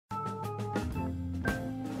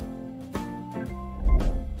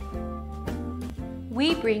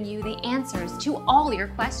we bring you the answers to all your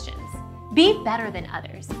questions. Be better than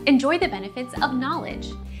others. Enjoy the benefits of knowledge.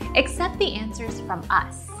 Accept the answers from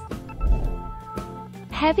us.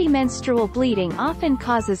 Heavy menstrual bleeding often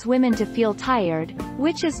causes women to feel tired,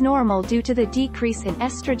 which is normal due to the decrease in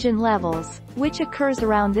estrogen levels, which occurs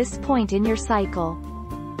around this point in your cycle.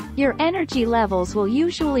 Your energy levels will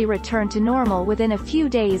usually return to normal within a few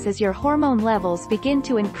days as your hormone levels begin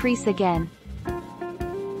to increase again.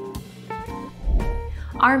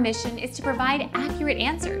 Our mission is to provide accurate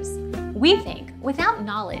answers. We think without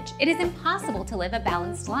knowledge, it is impossible to live a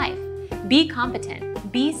balanced life. Be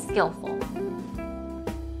competent, be skillful.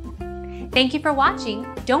 Thank you for watching.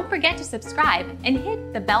 Don't forget to subscribe and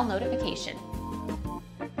hit the bell notification.